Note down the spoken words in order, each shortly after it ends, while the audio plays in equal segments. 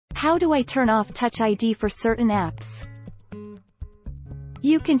How do I turn off Touch ID for certain apps?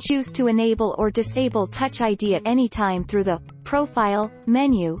 You can choose to enable or disable Touch ID at any time through the Profile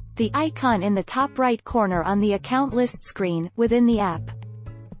menu, the icon in the top right corner on the account list screen, within the app.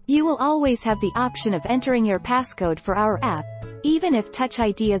 You will always have the option of entering your passcode for our app, even if Touch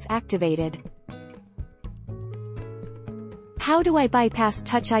ID is activated. How do I bypass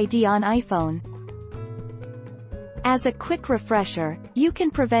Touch ID on iPhone? As a quick refresher, you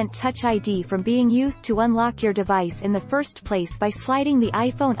can prevent Touch ID from being used to unlock your device in the first place by sliding the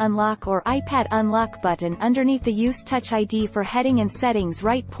iPhone Unlock or iPad Unlock button underneath the Use Touch ID for heading and settings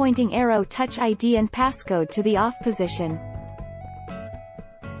right pointing arrow Touch ID and passcode to the off position.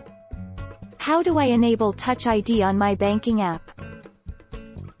 How do I enable Touch ID on my banking app?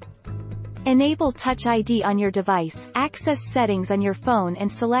 Enable Touch ID on your device, access settings on your phone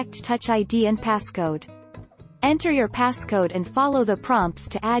and select Touch ID and passcode. Enter your passcode and follow the prompts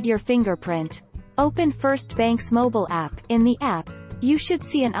to add your fingerprint. Open First Bank's mobile app. In the app, you should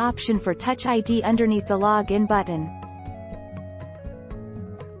see an option for Touch ID underneath the Login button.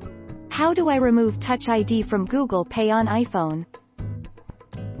 How do I remove Touch ID from Google Pay on iPhone?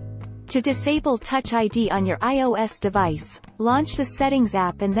 To disable Touch ID on your iOS device, launch the Settings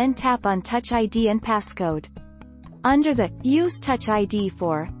app and then tap on Touch ID and passcode. Under the Use Touch ID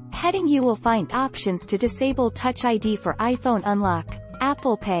for heading you will find options to disable Touch ID for iPhone Unlock,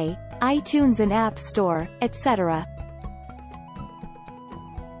 Apple Pay, iTunes and App Store, etc.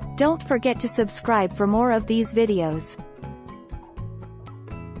 Don't forget to subscribe for more of these videos.